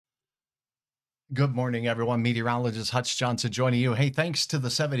Good morning, everyone. Meteorologist Hutch Johnson joining you. Hey, thanks to the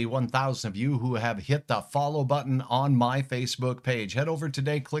 71,000 of you who have hit the follow button on my Facebook page. Head over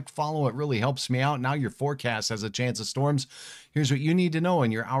today, click follow. It really helps me out. Now your forecast has a chance of storms. Here's what you need to know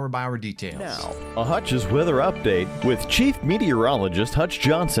in your hour-by-hour details. Now, a Hutch's weather update with Chief Meteorologist Hutch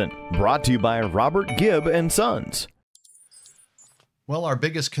Johnson, brought to you by Robert Gibb and Sons. Well, our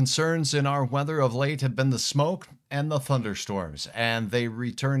biggest concerns in our weather of late have been the smoke and the thunderstorms, and they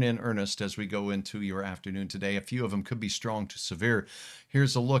return in earnest as we go into your afternoon today. A few of them could be strong to severe.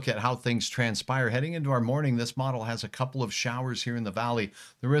 Here's a look at how things transpire. Heading into our morning, this model has a couple of showers here in the valley.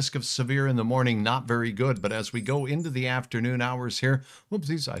 The risk of severe in the morning, not very good, but as we go into the afternoon hours here,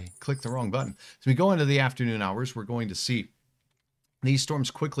 whoopsies, I clicked the wrong button. As we go into the afternoon hours, we're going to see these storms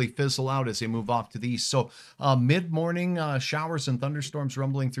quickly fizzle out as they move off to the east. So mid-morning showers and thunderstorms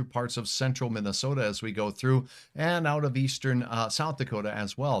rumbling through parts of central Minnesota as we go through and out of eastern South Dakota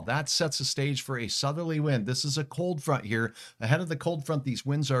as well. That sets the stage for a southerly wind. This is a cold front here. Ahead of the cold front, these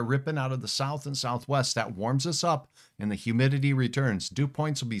winds are ripping out of the south and southwest. That warms us up and the humidity returns. Dew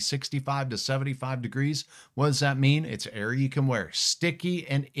points will be 65 to 75 degrees. What does that mean? It's air you can wear. Sticky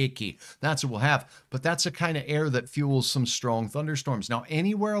and icky. That's what we'll have. But that's the kind of air that fuels some strong thunderstorms. Now,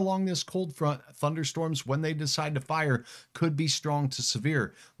 anywhere along this cold front, thunderstorms, when they decide to fire, could be strong to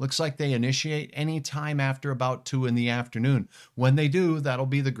severe. Looks like they initiate any time after about 2 in the afternoon. When they do, that'll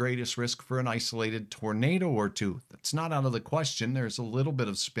be the greatest risk for an isolated tornado or two. That's not out of the question. There's a little bit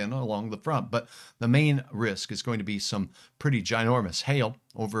of spin along the front, but the main risk is going to be some pretty ginormous hail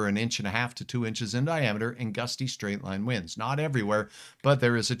over 1.5 to 2 inches in diameter and gusty straight line winds. Not everywhere, but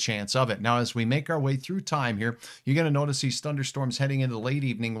there is a chance of it. Now, as we make our way through time here, you're going to notice these thunderstorms heading into the late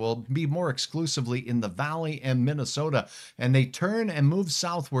evening will be more exclusively in the valley and Minnesota, and they turn and move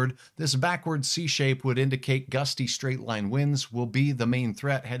southward. This backward C shape would indicate gusty straight line winds will be the main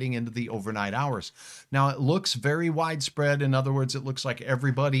threat heading into the overnight hours. Now, it looks very widespread. In other words, it looks like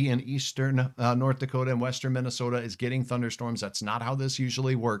everybody in eastern North Dakota and western Minnesota is getting thunderstorms. That's not how this usually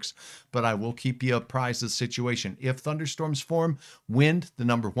works, but I will keep you apprised of the situation. If thunderstorms form, wind, the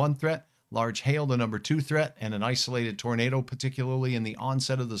number 1 threat, large hail, the number 2 threat, and an isolated tornado, particularly in the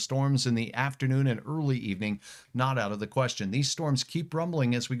onset of the storms in the afternoon and early evening, not out of the question. These storms keep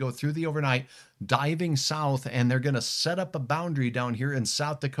rumbling as we go through the overnight, diving south, and they're going to set up a boundary down here in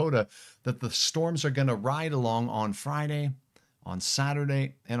South Dakota that the storms are going to ride along on Friday, on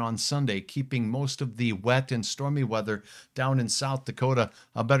Saturday, and on Sunday, keeping most of the wet and stormy weather down in South Dakota.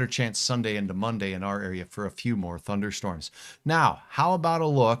 A better chance Sunday into Monday in our area for a few more thunderstorms. Now, how about a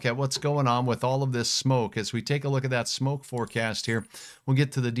look at what's going on with all of this smoke? As we take a look at that smoke forecast here, we'll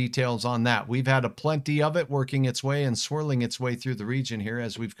get to the details on that. We've had a plenty of it working its way and swirling its way through the region here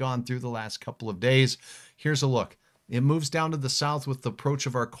as we've gone through the last couple of days. Here's a look. It moves down to the south with the approach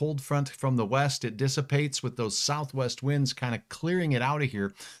of our cold front from the west. It dissipates with those southwest winds kind of clearing it out of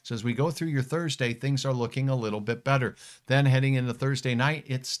here. So as we go through your Thursday, things are looking a little bit better. Then heading into Thursday night,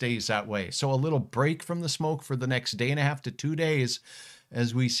 it stays that way. So a little break from the smoke for the next 1.5 to 2 days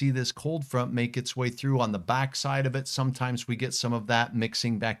as we see this cold front make its way through on the back side of it. Sometimes we get some of that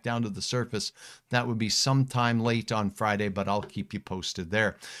mixing back down to the surface. That would be sometime late on Friday, but I'll keep you posted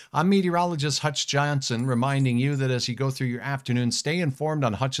there. I'm meteorologist Hutch Johnson, reminding you that as you go through your afternoon, stay informed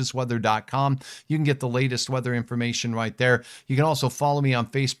on hutchesweather.com. You can get the latest weather information right there. You can also follow me on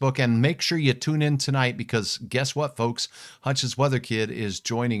Facebook, and make sure you tune in tonight because guess what, folks? Hutch's Weather Kid is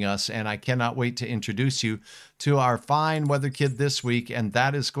joining us, and I cannot wait to introduce you to our fine weather kid this week, and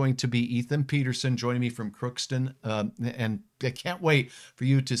that is going to be Ethan Peterson joining me from Crookston, and I can't wait for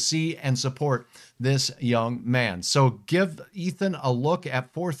you to see and support this young man. So give Ethan a look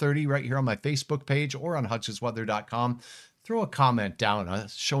at 4:30 right here on my Facebook page or on hutchesweather.com. Throw a comment down, a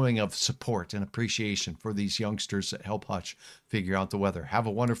showing of support and appreciation for these youngsters that help Hutch figure out the weather. Have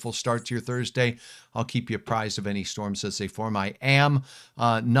a wonderful start to your Thursday. I'll keep you apprised of any storms as they form. I am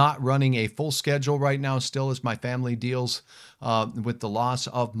not running a full schedule right now still as my family deals with the loss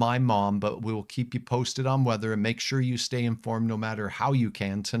of my mom, but we will keep you posted on weather and make sure you stay informed no matter how you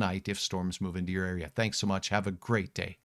can tonight if storms move into your area. Thanks so much. Have a great day.